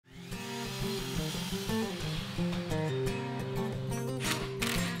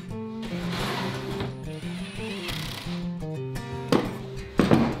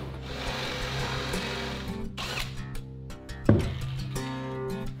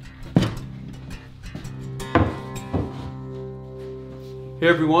Hey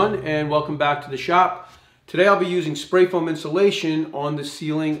everyone, and welcome back to the shop. Today I'll be using spray foam insulation on the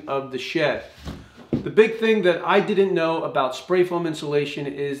ceiling of the shed. The big thing that I didn't know about spray foam insulation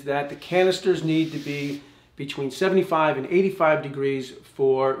is that the canisters need to be between 75 and 85 degrees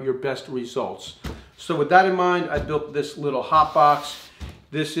for your best results. So with that in mind, I built this little hot box.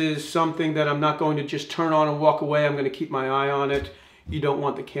 This is something that I'm not going to just turn on and walk away. I'm going to keep my eye on it. You don't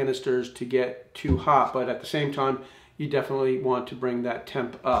want the canisters to get too hot, but at the same time, you definitely want to bring that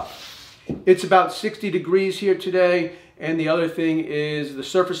temp up. It's about 60 degrees here today, and the other thing is the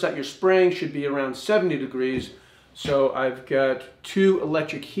surface that you're spraying should be around 70 degrees. So I've got two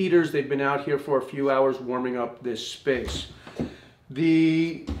electric heaters. They've been out here for a few hours warming up this space.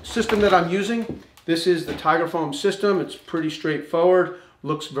 The system that I'm using, this is the Tiger Foam system. It's pretty straightforward,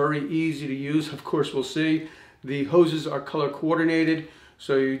 looks very easy to use. Of course, we'll see. The hoses are color coordinated,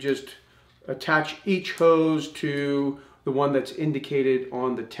 so you just attach each hose to the one that's indicated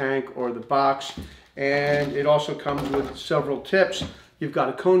on the tank or the box. And it also comes with several tips. You've got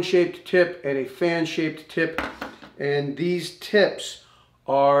a cone-shaped tip and a fan-shaped tip. And these tips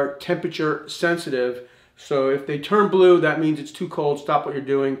are temperature sensitive. So if they turn blue, that means it's too cold. Stop what you're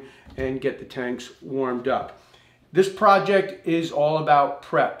doing and get the tanks warmed up. This project is all about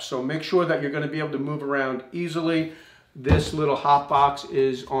prep. So make sure that you're going to be able to move around easily. This little hot box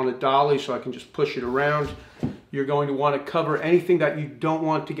is on a dolly, so I can just push it around. You're going to want to cover anything that you don't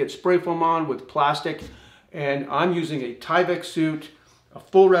want to get spray foam on with plastic. And I'm using a Tyvek suit, a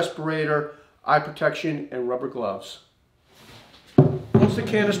full respirator, eye protection, and rubber gloves. Once the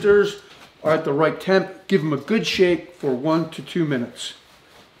canisters are at the right temp, give them a good shake for 1 to 2 minutes.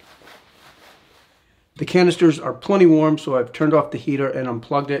 The canisters are plenty warm, so I've turned off the heater and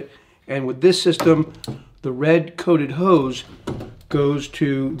unplugged it. And with this system, the red coated hose goes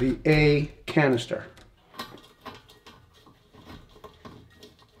to the A canister.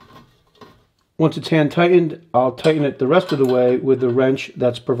 Once it's hand tightened, I'll tighten it the rest of the way with the wrench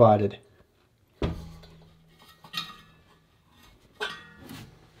that's provided.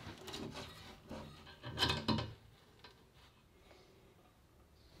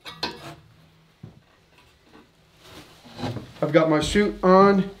 I've got my suit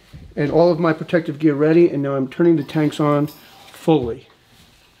on and all of my protective gear ready, and now I'm turning the tanks on fully.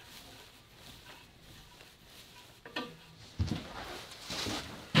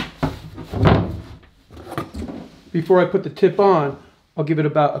 Before I put the tip on, I'll give it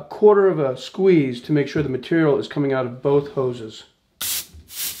about 1/4 of a squeeze to make sure the material is coming out of both hoses.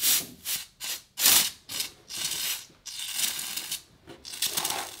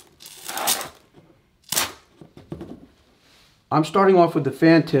 I'm starting off with the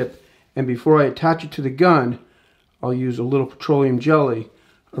fan tip, and before I attach it to the gun, I'll use a little petroleum jelly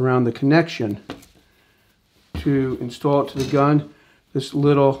around the connection to install it to the gun. This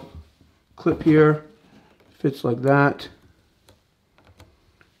little clip here fits like that,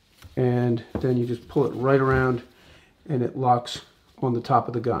 and then you just pull it right around and it locks on the top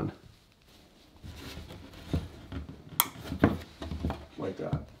of the gun. Like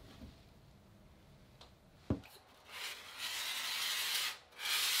that.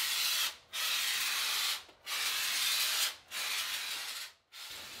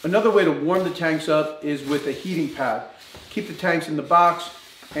 Another way to warm the tanks up is with a heating pad. Keep the tanks in the box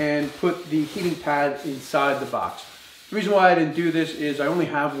and put the heating pad inside the box. The reason why I didn't do this is I only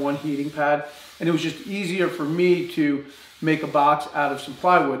have one heating pad, and it was just easier for me to make a box out of some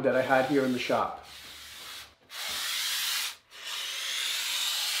plywood that I had here in the shop.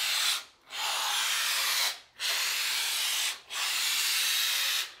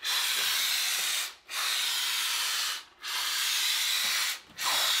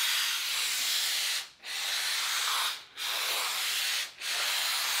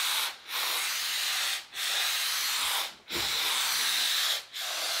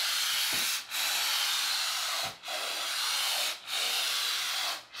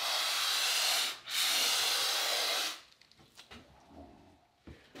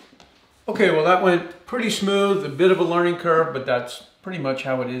 Okay, well that went pretty smooth, a bit of a learning curve, but that's pretty much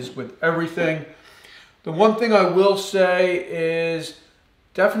how it is with everything. The one thing I will say is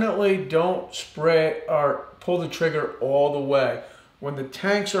definitely don't spray or pull the trigger all the way. When the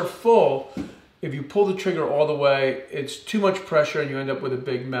tanks are full, if you pull the trigger all the way, it's too much pressure and you end up with a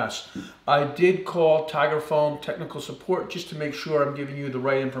big mess. I did call Tiger Foam technical support just to make sure I'm giving you the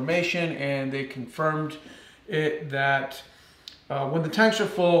right information, and they confirmed that when the tanks are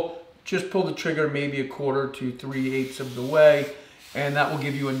full, just pull the trigger maybe 1/4 to 3/8 of the way, and that will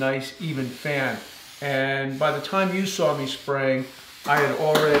give you a nice even fan. And by the time you saw me spraying, I had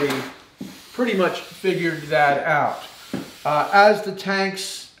already pretty much figured that out. As the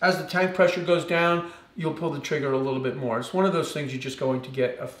tank pressure goes down, you'll pull the trigger a little bit more. It's one of those things you're just going to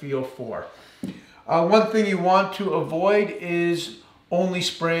get a feel for. One thing you want to avoid is only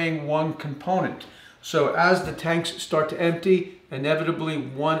spraying one component. So as the tanks start to empty, inevitably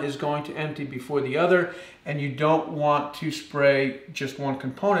one is going to empty before the other, and you don't want to spray just one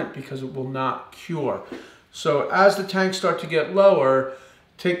component because it will not cure. So as the tanks start to get lower,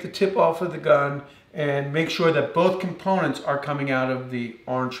 take the tip off of the gun and make sure that both components are coming out of the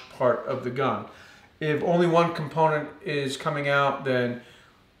orange part of the gun. If only one component is coming out, then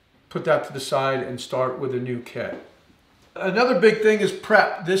put that to the side and start with a new kit. Another big thing is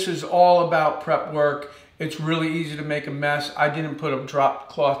prep. This is all about prep work. It's really easy to make a mess. I didn't put a drop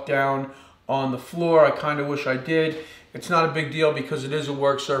cloth down on the floor. I kind of wish I did. It's not a big deal because it is a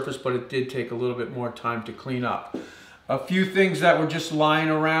work surface, but it did take a little bit more time to clean up. A few things that were just lying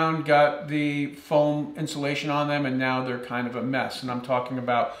around got the foam insulation on them, and now they're kind of a mess. And I'm talking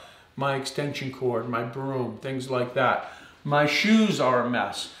about my extension cord, my broom, things like that. My shoes are a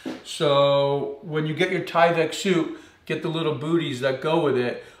mess. So when you get your Tyvek suit, get the little booties that go with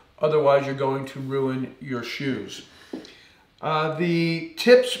it. Otherwise, you're going to ruin your shoes. The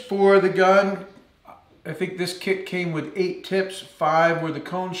tips for the gun, I think this kit came with 8 tips. 5 were the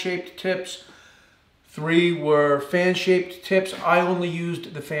cone-shaped tips. 3 were fan-shaped tips. I only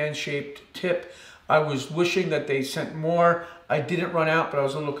used the fan-shaped tip. I was wishing that they sent more. I didn't run out, but I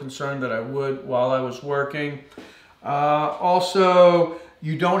was a little concerned that I would while I was working. Also,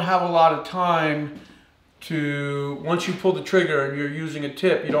 you don't have a lot of time to, once you pull the trigger and you're using a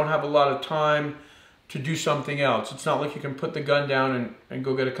tip, you don't have a lot of time to do something else. It's not like you can put the gun down and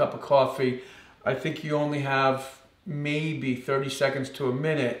go get a cup of coffee. I think you only have maybe 30 seconds to a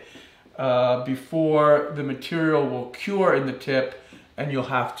minute before the material will cure in the tip and you'll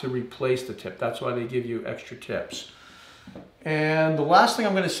have to replace the tip. That's why they give you extra tips. And the last thing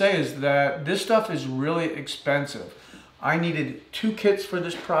I'm going to say is that this stuff is really expensive. I needed 2 kits for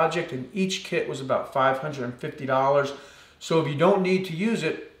this project, and each kit was about $550. So if you don't need to use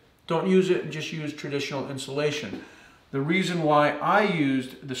it, don't use it and just use traditional insulation. The reason why I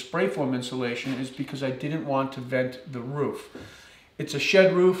used the spray foam insulation is because I didn't want to vent the roof. It's a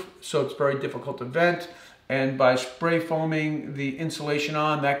shed roof, so it's very difficult to vent, and by spray foaming the insulation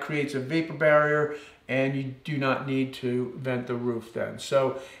on, that creates a vapor barrier, and you do not need to vent the roof then.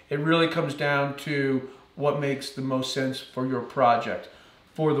 So it really comes down to what makes the most sense for your project.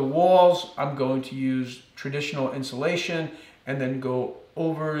 For the walls, I'm going to use traditional insulation and then go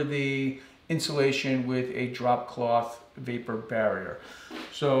over the insulation with a drop cloth vapor barrier.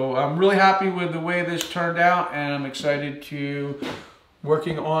 So I'm really happy with the way this turned out, and I'm excited to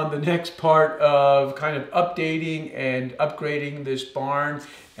working on the next part of kind of updating and upgrading this barn,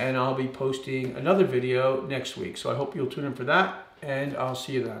 and I'll be posting another video next week. So I hope you'll tune in for that, and I'll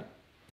see you then.